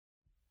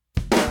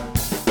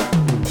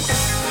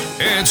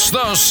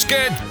the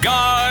Skit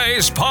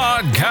Guys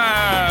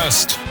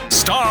Podcast,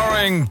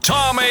 starring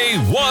Tommy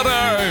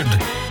Woodard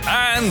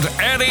and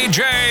Eddie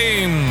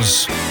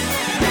James.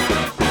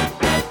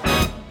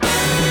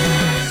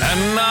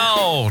 And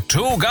now,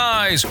 two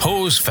guys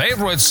whose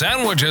favorite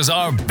sandwiches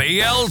are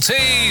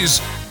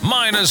BLTs,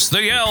 minus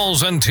the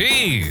L's and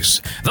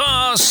T's.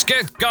 The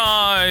Skit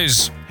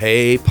Guys.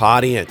 Hey,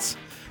 Podience.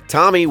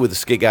 Tommy with the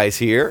Skit Guys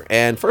here.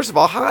 And first of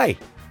all, hi.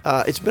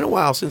 It's been a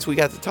while since we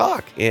got to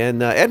talk,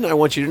 and Ed and I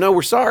want you to know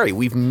we're sorry.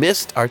 We've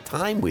missed our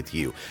time with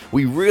you.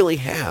 We really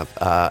have,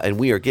 and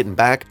we are getting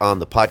back on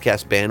the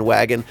podcast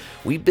bandwagon.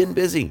 We've been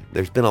busy.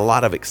 There's been a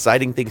lot of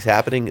exciting things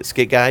happening at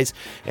Skit Guys,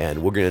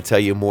 and we're going to tell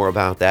you more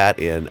about that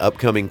in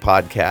upcoming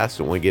podcasts.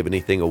 Don't want to give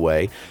anything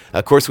away.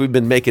 Of course, we've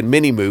been making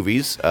mini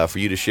movies for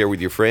you to share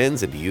with your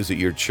friends and to use at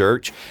your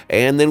church,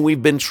 and then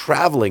we've been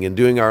traveling and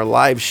doing our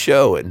live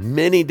show at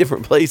many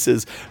different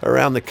places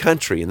around the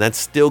country, and that's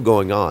still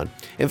going on.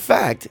 In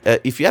fact,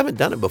 if you haven't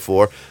done it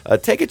before,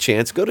 take a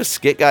chance. Go to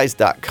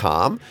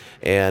skitguys.com,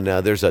 and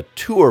there's a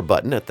tour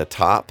button at the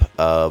top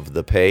of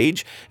the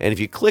page. And if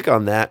you click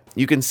on that,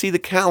 you can see the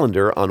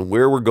calendar on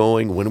where we're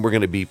going, when we're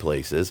going to be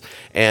places.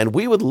 And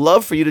we would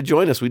love for you to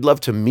join us. We'd love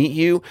to meet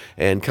you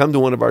and come to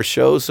one of our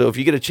shows. So if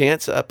you get a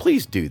chance,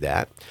 please do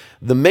that.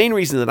 The main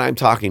reason that I'm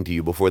talking to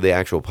you before the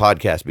actual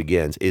podcast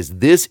begins is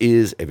this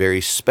is a very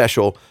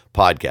special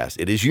podcast.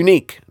 It is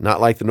unique, not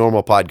like the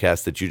normal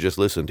podcast that you just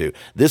listened to.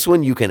 This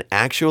one you can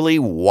actually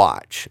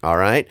watch, all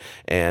right?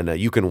 And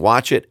you can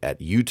watch it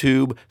at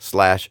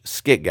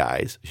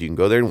YouTube/SkitGuys. So you can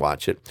go there and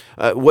watch it.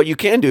 What you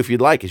can do if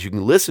you'd like is you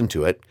can listen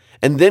to it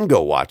and then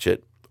go watch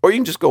it. Or you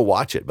can just go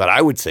watch it. But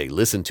I would say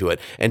listen to it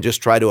and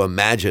just try to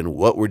imagine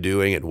what we're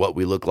doing and what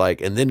we look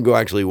like, and then go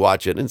actually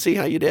watch it and see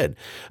how you did.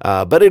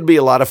 But it'd be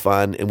a lot of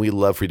fun, and we'd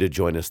love for you to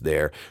join us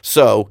there.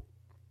 So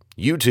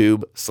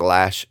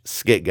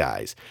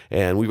YouTube/SkitGuys.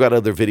 And we've got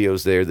other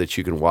videos there that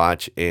you can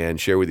watch and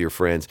share with your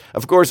friends.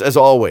 Of course, as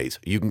always,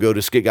 you can go to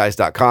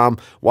skitguys.com,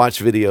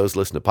 watch videos,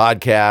 listen to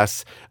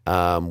podcasts.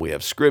 We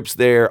have scripts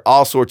there,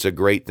 all sorts of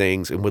great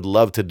things, and would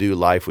love to do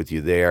life with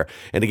you there.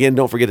 And again,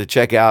 don't forget to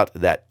check out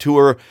that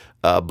tour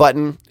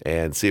button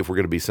and see if we're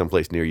going to be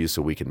someplace near you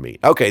so we can meet.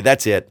 Okay,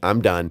 that's it.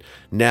 I'm done.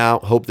 Now,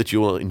 hope that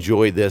you will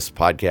enjoy this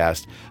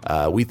podcast.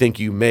 We think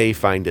you may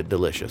find it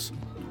delicious.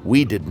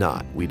 We did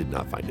not. We did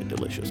not find it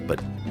delicious, but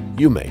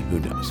you may. Who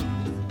knows?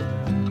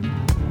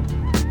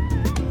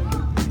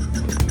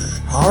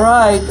 All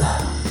right.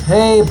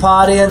 Hey,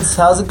 Podience.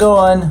 How's it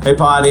going? Hey,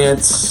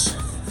 Podience.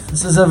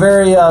 This is a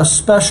very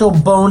special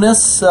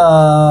bonus.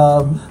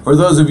 For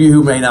those of you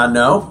who may not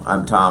know,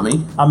 I'm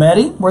Tommy. I'm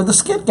Eddie. We're the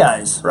Skit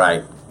Guys.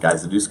 Right.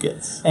 Guys that do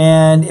skits.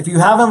 And if you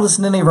haven't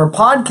listened to any of our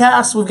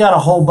podcasts, we've got a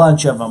whole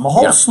bunch of them. A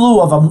whole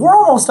slew of them. We're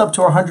almost up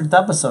to our 100th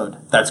episode.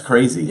 That's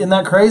crazy. Isn't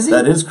that crazy?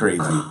 That is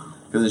crazy.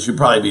 Because it should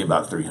probably be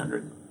about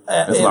 300.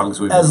 As long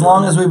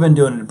as we've been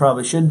doing it, it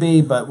probably should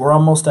be, but we're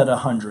almost at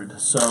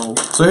 100. So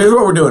here's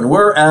what we're doing.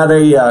 We're at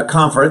a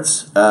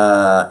conference,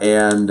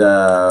 and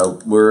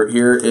we're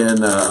here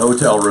in a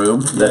hotel room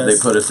that they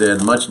put us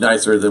in, much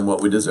nicer than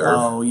what we deserve.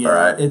 Oh, yeah. All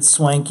right? It's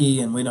swanky,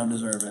 and we don't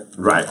deserve it.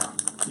 Right.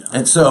 Yeah.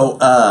 And so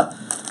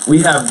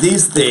we have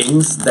these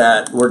things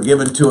that were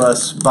given to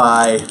us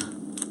by,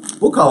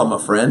 we'll call them a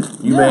friend.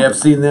 You may have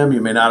seen them.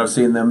 You may not have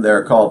seen them.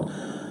 They're called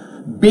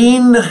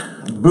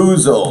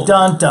BeanBoozled.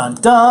 Dun, dun,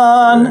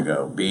 dun. There you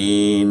go.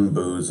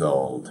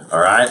 BeanBoozled. All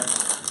right?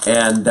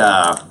 And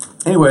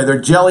anyway, they're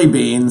jelly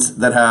beans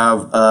that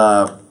have,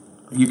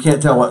 you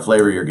can't tell what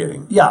flavor you're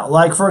getting. Yeah,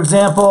 like for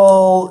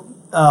example,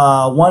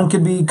 one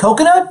could be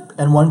coconut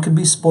and one could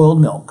be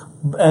spoiled milk.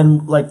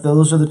 And like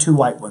those are the two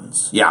white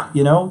ones. Yeah.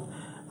 You know?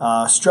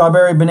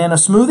 Strawberry banana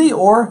smoothie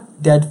or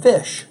dead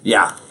fish.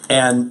 Yeah.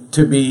 And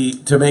to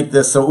make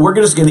this, so we're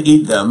just going to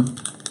eat them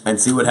and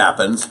see what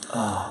happens.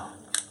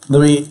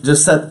 Let me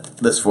just set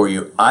this for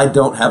you. I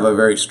don't have a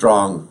very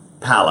strong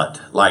palate.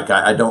 Like,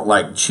 I don't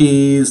like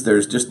cheese.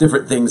 There's just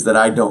different things that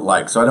I don't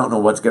like. So I don't know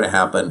what's going to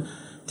happen.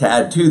 To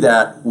add to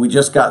that, we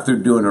just got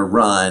through doing a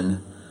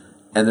run,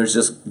 and there's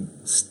just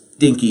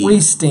stinky. We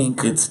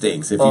stink. It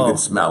stinks if you could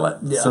smell it.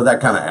 Yeah. So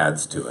that kind of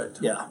adds to it.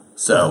 Yeah.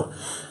 So.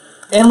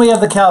 And we have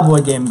the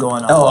cowboy game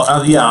going on.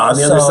 Oh, yeah. On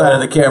the other side of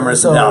the camera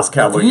is the Dallas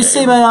Cowboy if you game.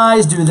 see my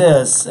eyes do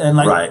this, and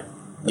like, right.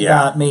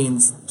 Yeah. that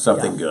means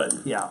something good.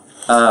 Yeah.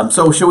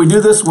 So should we do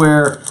this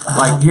where,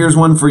 like, here's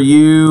one for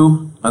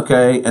you,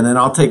 okay, and then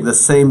I'll take the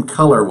same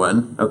color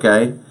one,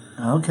 okay?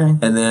 Okay.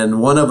 And then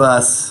one of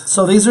us...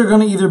 So these are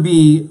going to either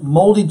be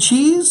moldy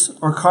cheese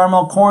or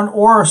caramel corn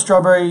or a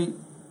strawberry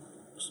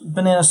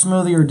banana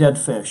smoothie or dead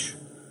fish.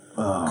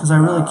 Because I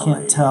really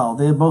can't tell.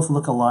 They both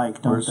look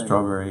alike, don't Where's they?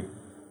 strawberry?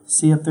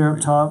 See up there up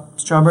top?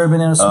 Strawberry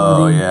banana smoothie.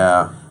 Oh,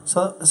 yeah.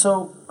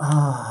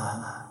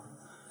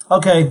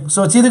 Okay,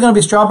 so it's either going to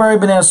be strawberry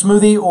banana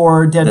smoothie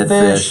or dead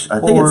fish. I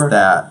think it's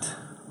that.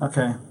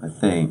 Okay. I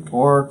think.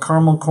 Or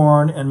caramel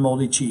corn and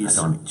moldy cheese.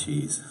 I don't eat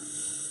cheese.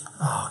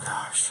 Oh,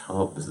 gosh. I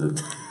hope this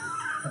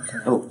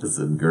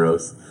isn't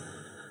gross.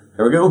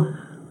 Here we go.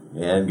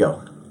 And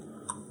go.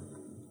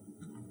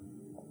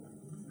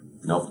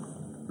 Nope.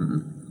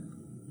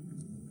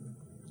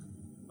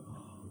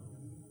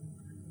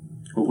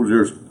 What's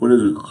yours? What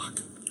is it?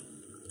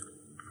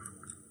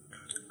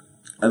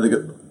 I think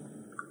it.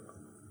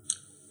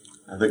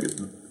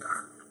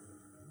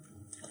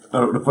 I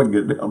don't know if I can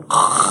get it down.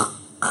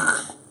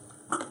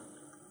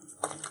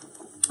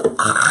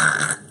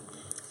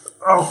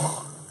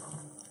 Oh.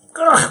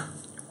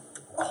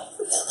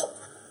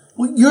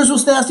 Well, yours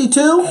was nasty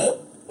too?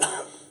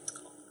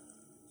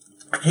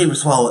 I can't even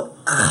swallow it.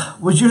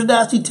 Was yours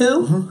nasty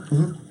too?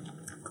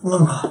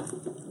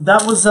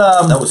 That was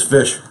That was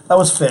fish. That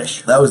was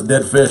fish. That was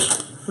dead fish.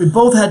 We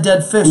both had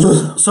dead fish,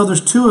 so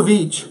there's 2 of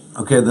each.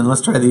 Okay, then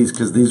let's try these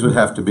because these would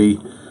have to be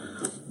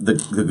the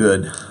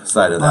good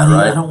side of that, Buddy,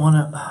 right? I don't want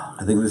to.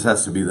 I think this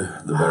has to be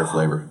the better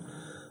flavor.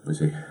 Let me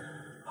see.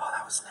 Oh,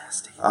 that was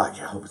nasty. I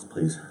can't hope it's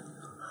please.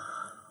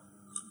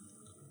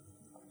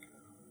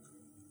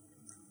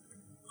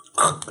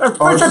 There's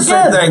Oh, it's fish the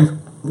same again. thing.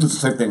 It's the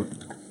same thing.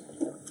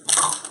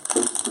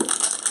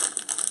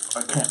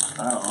 I can't.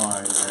 I don't know.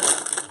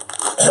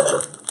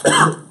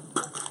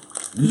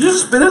 Did you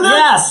just spit in there?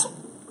 Yes.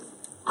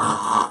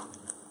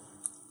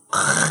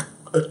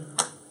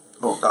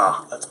 Oh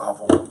God, that's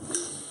awful.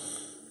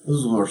 This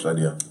is the worst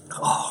idea.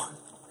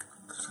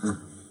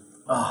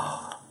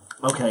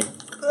 Okay.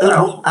 I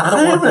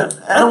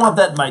don't want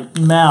that in my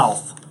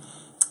mouth.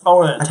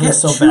 Oh, it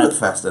tastes so chew bad. it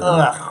fast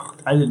enough.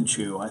 Ugh, I didn't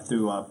chew. I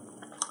threw up.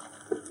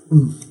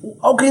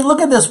 Okay, look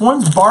at this.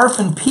 One's barf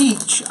and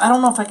peach. I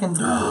don't know if I can do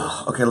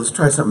this. Okay, let's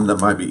try something that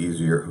might be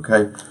easier.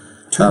 Okay,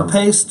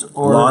 Toothpaste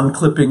or lawn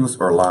clippings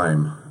or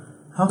lime.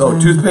 Okay. Oh,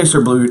 toothpaste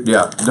or blue?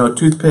 Yeah, no,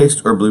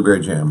 toothpaste or blueberry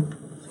jam.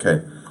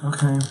 Okay.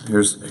 Okay.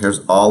 Here's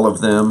all of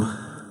them.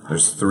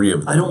 There's 3 of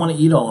them. I don't want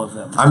to eat all of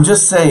them. I'm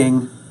just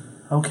saying.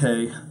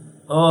 Okay.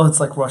 Oh, it's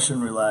like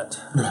Russian roulette.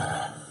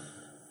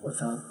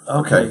 Without.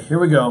 Okay, Okay. here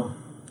we go.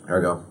 There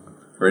we go.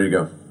 Ready to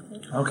go.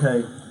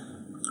 Okay.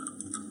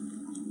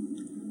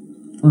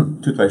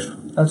 Toothpaste.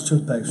 That's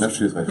toothpaste. That's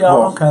toothpaste. Yeah,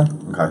 Oh, okay.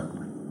 Okay.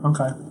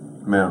 Okay.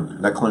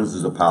 Man, that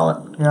cleanses the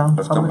palate. Yeah.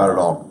 That's not bad at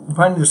all. I'm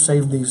trying to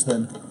save these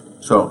then.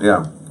 So,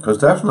 yeah, because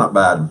that's not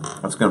bad.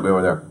 That's going to be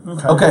over there.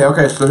 Okay.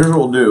 Okay, so here's what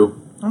we'll do.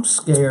 I'm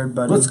scared,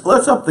 buddy.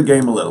 Let's up the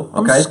game a little,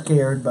 okay? I'm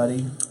scared,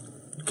 buddy.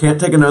 Can't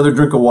take another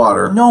drink of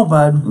water No,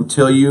 bud.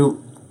 until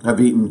you have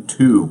eaten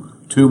two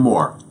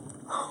more.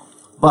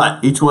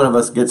 But each one of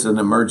us gets an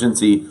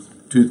emergency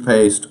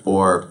toothpaste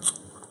or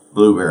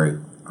blueberry,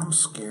 I'm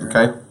scared.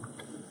 okay?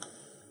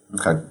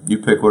 Okay, you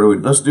pick. What do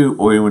you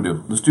want to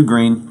do? Let's do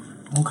green.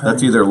 Okay.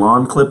 That's either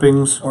lawn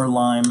clippings Or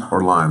lime.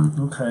 or lime.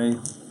 Okay.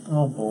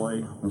 Oh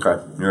boy.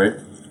 Okay, you ready?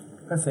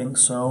 I think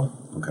so.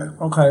 Okay,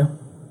 Okay.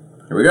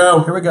 here we go.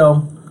 Here we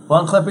go.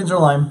 Lawn clippings or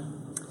lime?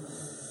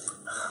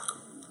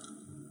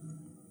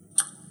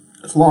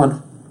 It's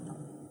lawn.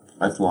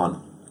 That's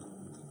lawn.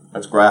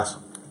 That's grass.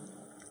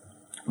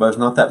 But it's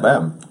not that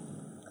bad.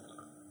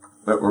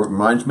 That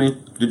reminds me,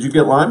 did you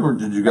get lime or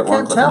did you get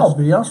lawn Can't tell, clippings?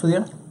 to be honest with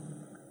you.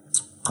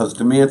 Because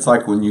to me, it's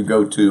like when you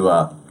go to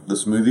the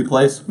smoothie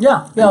place.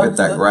 Yeah. You Yeah. get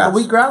that grass. The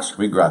wheatgrass?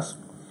 Wheatgrass.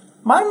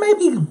 Mine may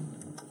be.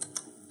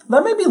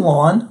 That may be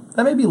lawn.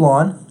 That may be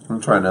lawn. I'm going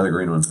to try another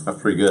green one.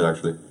 That's pretty good,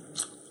 actually.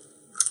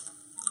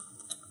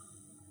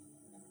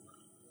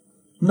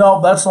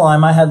 No, that's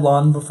lime. I had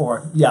lawn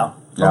before. Yeah.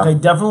 Yeah. Okay,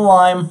 definitely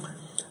lime.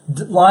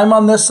 Lime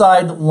on this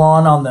side,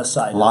 lawn on this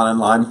side. Lawn and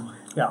lime.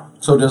 Yeah.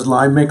 So does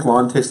lime make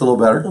lawn taste a little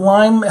better?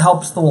 Lime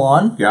helps the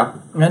lawn Yeah.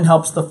 and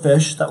helps the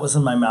fish that was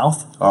in my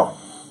mouth. Oh.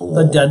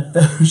 The dead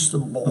fish.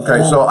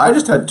 Okay, so I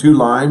just had 2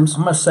 limes.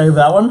 I'm going to save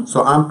that one.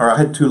 So I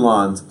had 2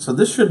 lawns. So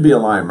this should be a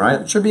lime,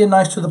 right? Should be a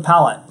nice to the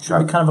palate. Should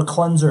Okay. be kind of a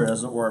cleanser,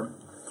 as it were.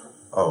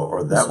 Oh,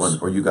 or that one,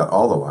 or you got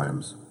all the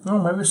limes. Oh,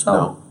 maybe so.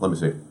 No, let me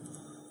see.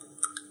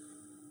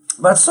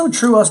 That's so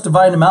true. Us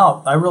dividing them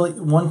out.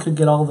 One could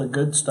get all the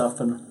good stuff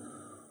and.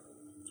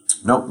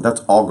 Nope, that's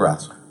all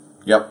grass.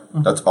 Yep,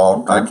 that's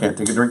all. Okay. I can't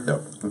take a drink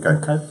though. Okay.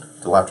 Okay.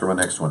 Till after my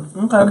next one.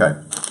 Okay.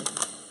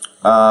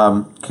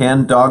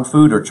 Canned dog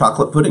food or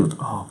chocolate pudding?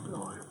 Oh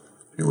boy.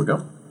 Here we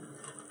go.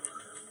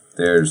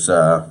 There's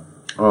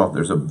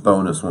there's a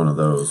bonus one of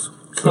those.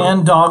 So,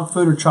 Canned dog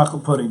food or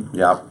chocolate pudding?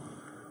 Yep.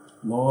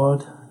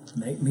 Lord,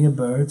 make me a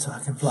bird so I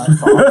can fly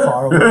far,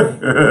 far away.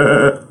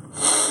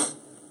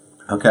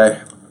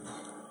 Okay.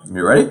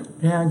 You ready?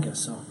 Yeah, I guess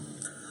so.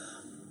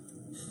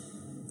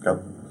 Go.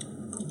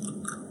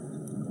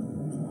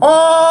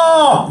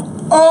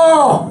 Oh!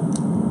 Oh!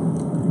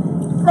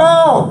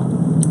 Oh!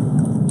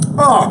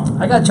 Oh!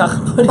 I got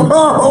chocolate pudding.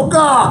 Oh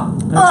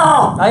God!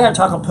 Oh! I got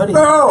chocolate pudding.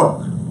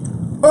 Oh!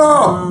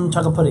 Oh!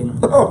 Chocolate pudding.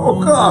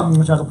 Oh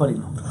God! Chocolate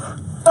pudding.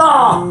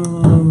 Oh!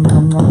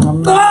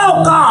 Oh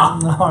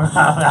God!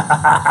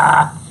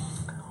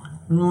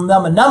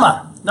 Numma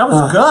numma. That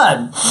was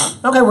good.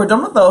 Okay, we're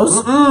done with those.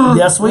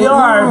 Yes, we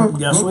are.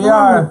 Yes, we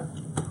are.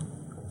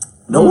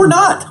 No, we're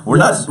not. We're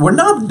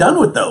not done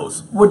with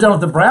those. We're done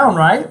with the brown,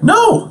 right?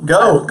 No,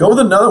 go with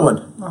another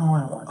one. Oh, I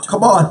don't want to.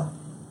 Come on.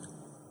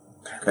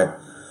 Okay,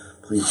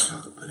 please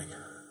chocolate pudding.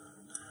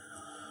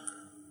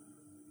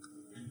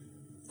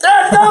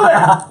 Dang!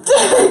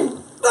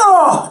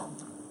 Oh!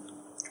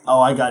 Oh,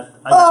 I got.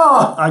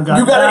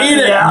 You gotta eat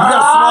it. Yeah. You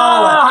gotta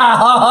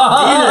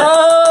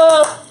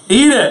swallow it.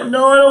 Eat it.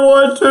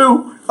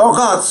 want to. Oh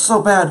God, it's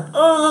so bad.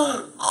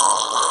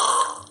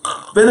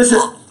 Finish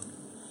it.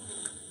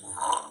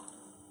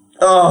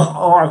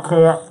 Oh, I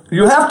can't.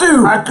 You have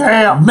to. I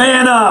can't.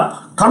 Man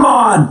up. Come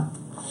on.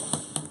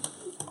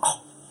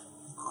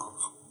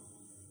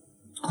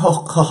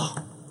 Oh God.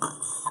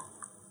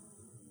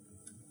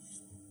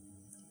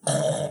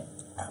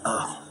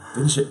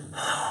 Finish it.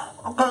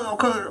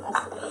 Okay.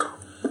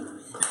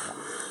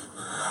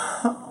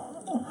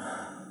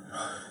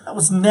 That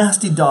was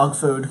nasty dog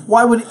food.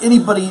 Why would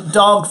anybody eat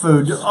dog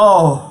food?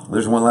 Oh.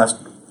 There's one last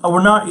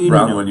We're not eating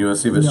round it. one. You want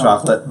to see if it's No.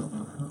 chocolate?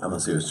 I'm going to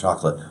see if it's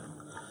chocolate.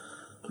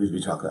 Please be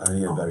chocolate. I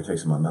need a better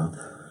taste in my mouth.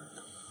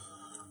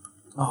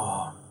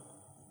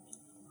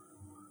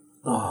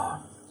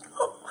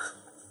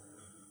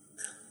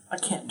 I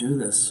can't do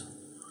this.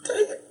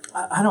 Dang it.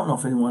 I don't know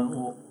if anyone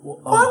will.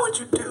 Why would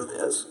you do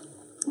this?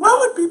 Why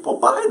would people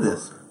buy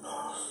this?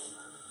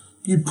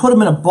 You'd put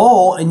them in a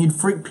bowl and you'd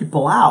freak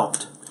people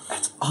out.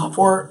 That's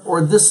awful.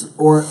 Or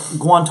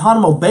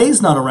Guantanamo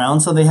Bay's not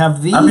around, so they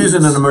have these. I'm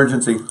using an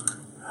emergency.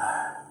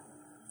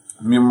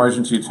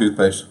 Emergency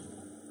toothpaste.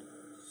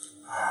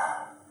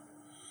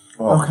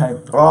 Oh. Okay.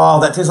 Oh,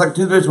 that tastes like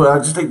toothpaste when I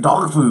just ate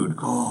dog food.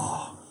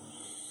 Oh,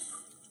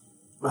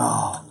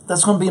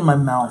 that's gonna be in my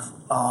mouth.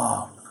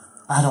 Oh,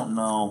 I don't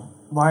know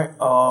why.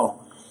 Oh,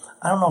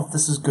 I don't know if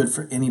this is good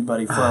for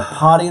anybody, for our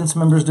audience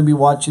members to be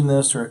watching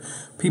this, or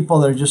people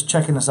that are just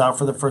checking us out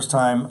for the first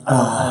time.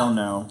 I don't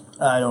know.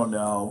 I don't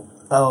know.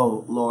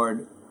 Oh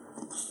Lord.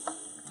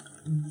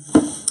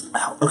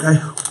 Okay.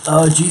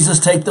 Oh Jesus,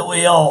 take the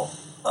wheel.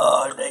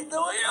 Oh, take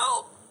the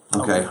wheel.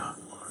 Okay.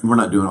 We're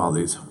not doing all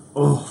these.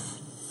 Oh.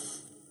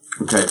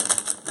 Okay.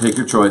 Take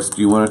your choice.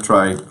 Do you want to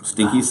try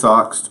Stinky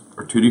Socks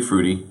or Tutti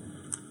Frutti?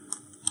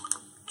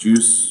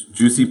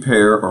 Juicy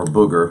Pear or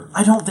Booger?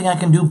 I don't think I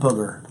can do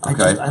booger.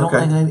 Okay. I don't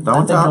think I. That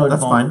one's I think I out. would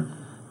That's fall. fine.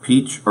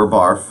 Peach or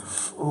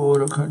Barf? Oh,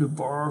 I can't do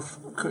barf.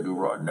 I can't do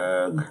rotten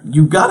egg.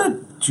 You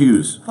gotta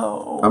choose.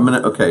 Oh. I'm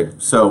gonna. Okay.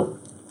 So.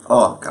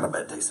 Oh, got a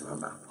bad taste in my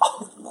mouth.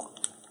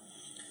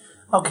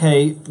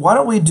 Okay, why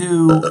don't we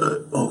do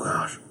Oh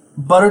gosh.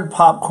 buttered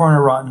popcorn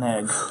or rotten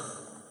egg?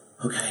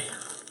 Okay.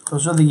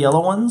 Those are the yellow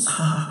ones?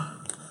 I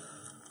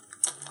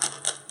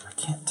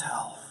can't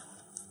tell.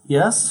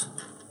 Yes?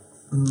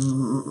 I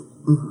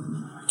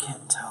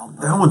can't tell.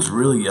 That one's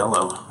really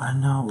yellow. I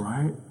know,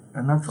 right?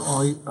 And that's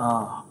all you...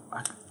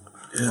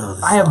 Yeah,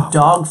 I have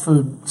dog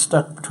food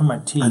stuck between my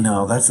teeth. I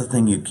know. That's the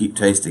thing you keep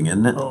tasting,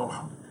 isn't it?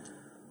 Oh,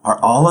 Are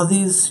all of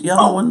these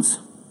yellow ones?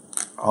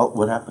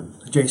 What happened?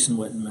 Jason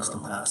Witten missed a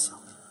pass.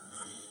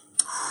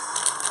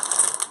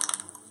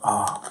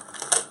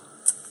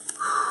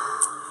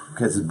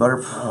 Okay, this is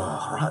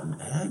rotten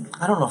egg.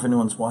 I don't know if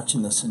anyone's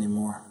watching this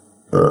anymore.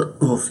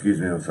 Oh, excuse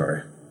me. I'm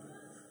sorry.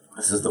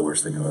 This is the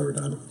worst thing I've ever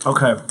done.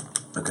 Okay.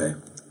 Okay.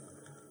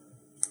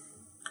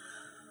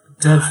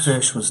 Dead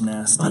fish was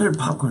nasty. Buttered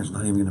popcorn is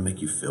not even going to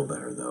make you feel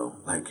better, though.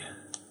 Like,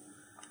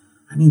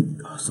 I need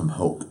some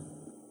hope.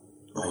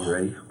 Are you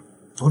ready?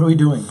 What are we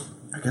doing?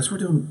 I guess we're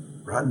doing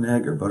rotten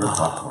egg or buttered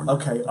popcorn.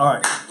 Okay, all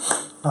right.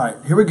 All right,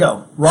 here we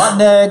go.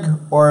 Rotten egg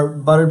or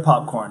buttered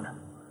popcorn?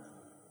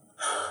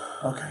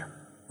 Okay,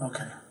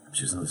 okay, I'm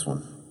choosing this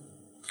one.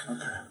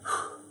 okay.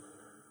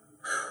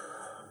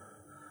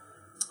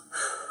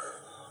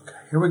 Okay,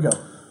 here we go.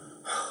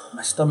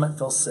 My stomach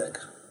feels sick.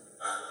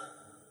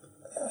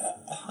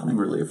 I'm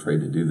really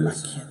afraid to do I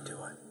this. can't do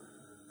it.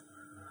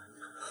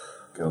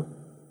 Go.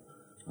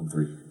 On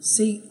 3.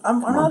 See, I'm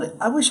not.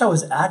 I wish I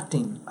was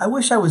acting. I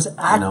wish I was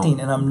acting,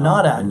 and I'm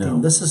not I know.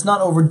 acting. This is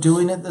not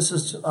overdoing it. This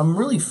is. I'm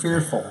really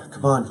fearful.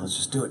 Come on, let's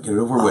just do it. Get it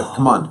over with.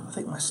 Come on. I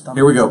think my stomach.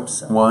 Here we is go.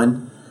 upset.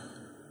 1,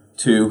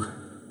 2,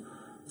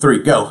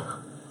 3, go.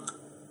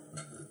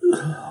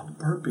 I'm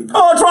burping.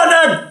 Oh, it's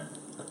rotten egg!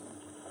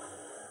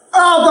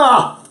 Oh,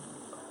 God!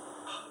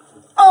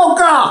 Oh,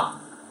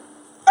 God!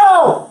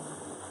 Oh!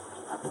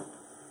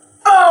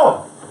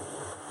 Oh!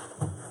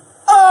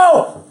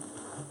 Oh!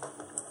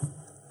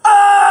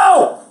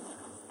 Oh!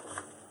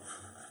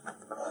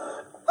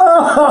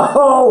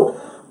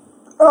 Oh!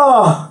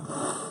 Oh!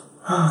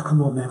 Oh,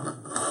 come on, man.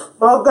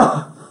 Oh,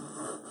 God.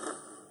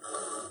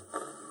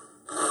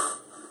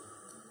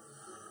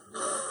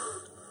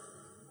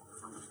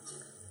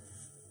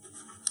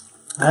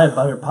 I had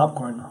buttered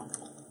popcorn.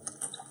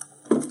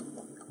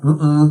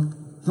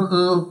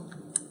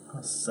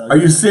 So Are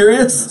you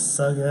serious?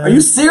 so good. Are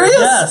you serious?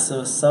 Yes, it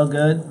was so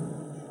good.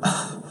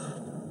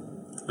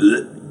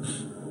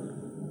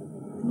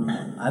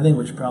 I think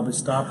we should probably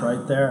stop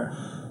right there.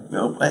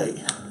 No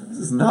way. This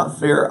is not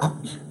fair.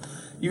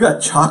 You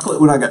got chocolate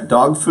when I got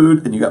dog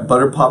food, and you got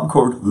butter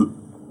popcorn.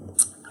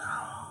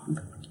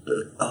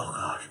 Oh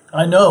gosh.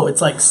 I know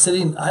it's like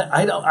sitting.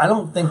 I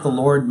don't think the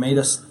Lord made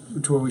us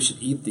to where we should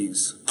eat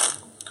these.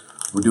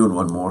 We're doing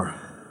one more.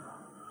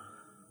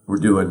 We're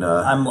doing.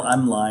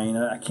 I'm lying.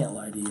 I can't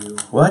lie to you.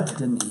 What? I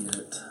didn't eat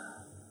it.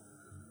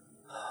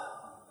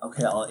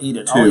 Okay, I'll eat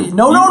it. Two.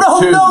 No,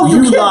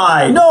 You can't.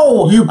 lied.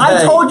 No, You I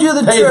pay. told you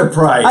the Pay truth. the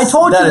price. I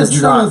told That you the is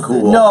truth. not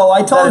cool. No, I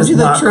That told is you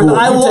the not truth. cool.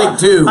 I You will take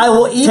two. I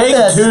will eat Take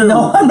this. two.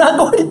 No, I'm not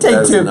going to take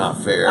That is two.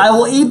 not fair. I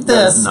will eat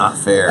this. That is not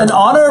fair. In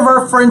honor of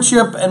our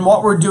friendship and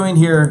what we're doing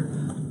here,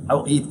 I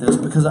will eat this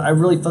because I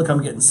really feel like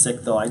I'm getting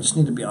sick. Though I just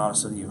need to be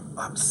honest with you.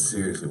 I'm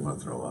seriously want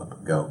to throw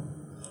up. Go.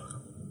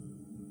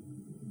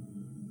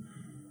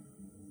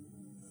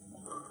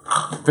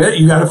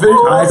 You gotta finish.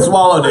 I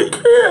swallowed it.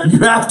 You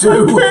have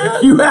to.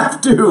 You have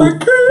to.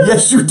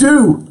 Yes, you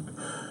do.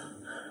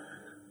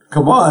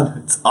 Come on.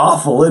 It's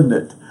awful, isn't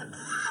it?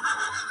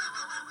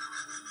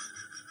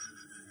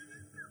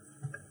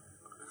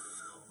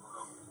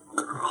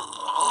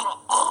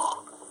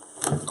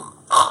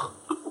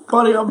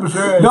 Buddy, I'm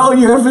serious. No,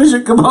 you gotta finish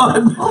it. Come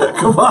on.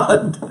 Come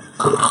on.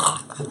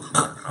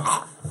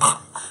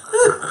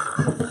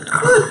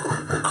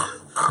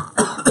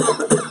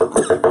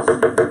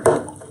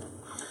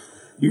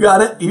 You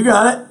got it. You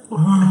got it.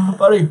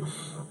 Buddy.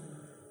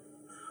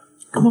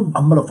 Come on,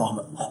 I'm gonna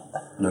vomit.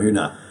 No, you're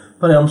not.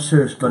 Buddy, I'm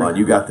serious, buddy. Come on,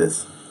 you got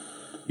this.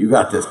 You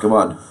got this. Come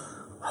on.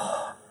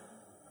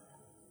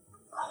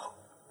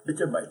 It's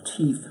in my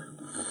teeth.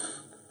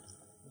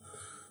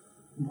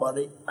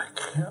 Buddy, I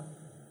can't.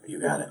 You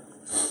got it.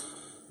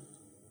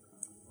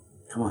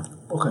 Come on.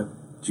 Okay.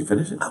 Did you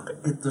finish it? Okay.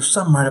 There's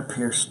some right up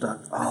here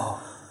stuck.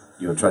 Oh.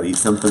 You want to try to eat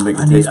something, make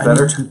it I taste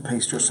better? need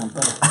toothpaste or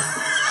something.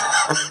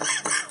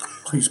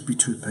 Please be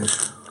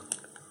toothpaste.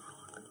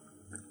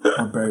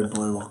 Or berry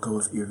blue. I'll go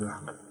with either.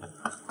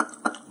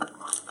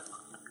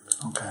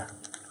 Okay.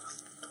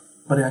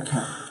 Buddy, I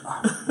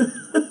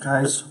can't.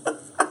 Guys,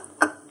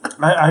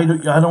 I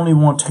don't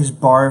even want to taste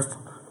barf.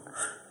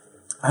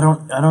 I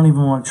don't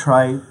even want to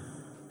try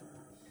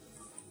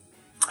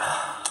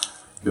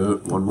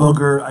Good. One more.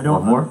 booger. I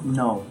don't. One more?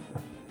 No.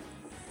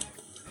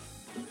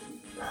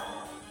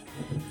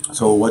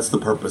 So what's the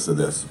purpose of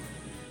this?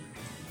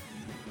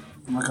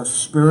 Like a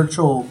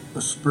spiritual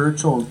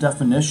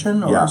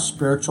definition or Yeah. a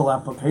spiritual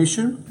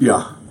application.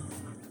 Yeah.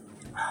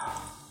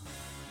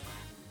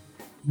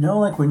 You know,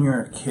 like when you're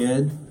a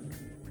kid,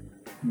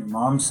 your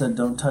mom said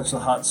don't touch the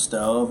hot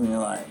stove, and you're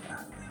like,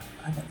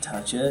 I can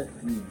touch it,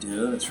 and you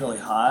do, and it's really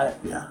hot.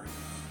 Yeah.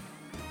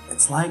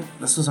 It's like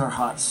this is our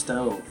hot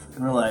stove,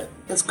 and we're like,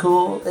 it's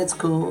cool. It's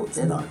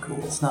not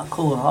cool. It's not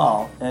cool at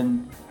all.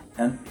 And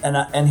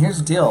here's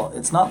the deal: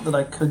 it's not that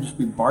I could just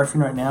be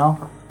barfing right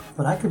now,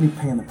 but I could be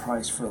paying the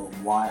price for a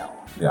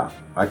while. Yeah.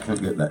 I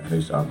can't get that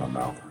taste out of my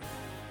mouth.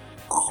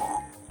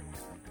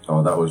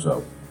 Oh, that was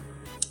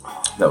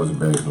a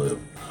berry blue.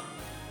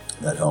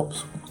 That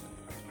helps.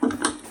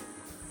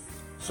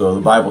 So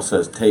the Bible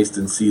says, taste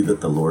and see that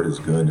the Lord is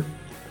good.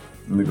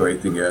 And the great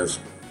thing is,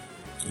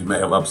 you may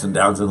have ups and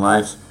downs in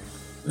life,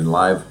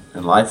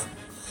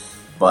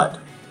 but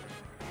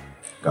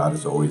God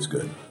is always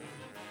good.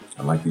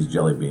 Unlike these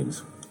jelly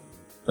beans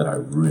that I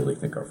really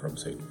think are from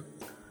Satan.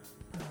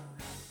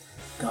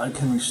 God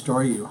can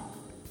restore you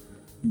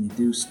when you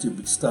do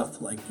stupid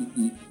stuff like you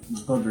eat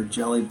booger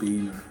jelly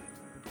bean or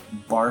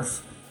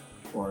barf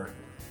or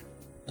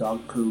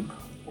dog poop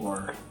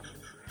or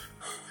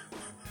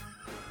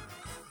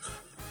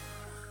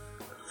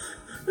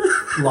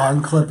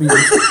lawn clippings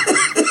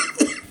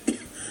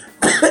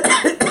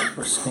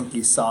or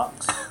stinky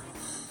socks.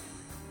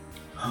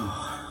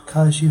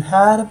 'Cause you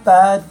had a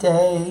bad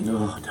day.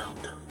 No, don't.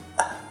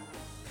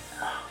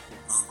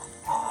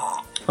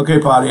 Okay,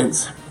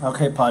 audience.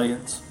 Okay,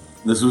 Podians.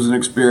 This was an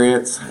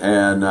experience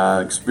and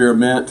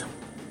experiment.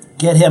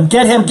 Get him,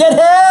 get him, get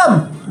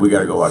him! We got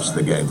to go watch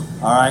the game.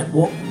 All right,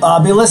 we'll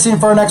be listening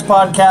for our next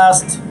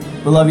podcast.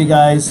 We love you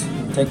guys.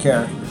 Take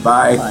care.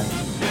 Bye. Bye.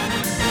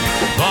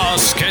 The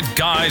Skit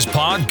Guys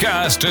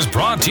podcast is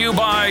brought to you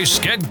by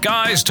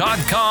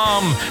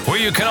skitguys.com, where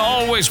you can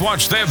always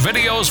watch their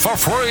videos for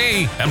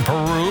free and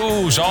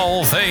peruse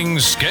all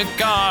things Skit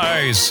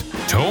Guys.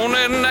 Tune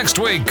in next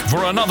week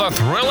for another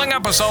thrilling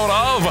episode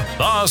of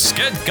the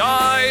Skit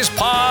Guys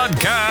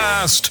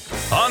podcast.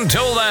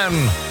 Until then,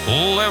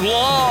 live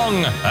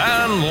long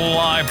and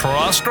lie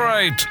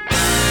prostrate.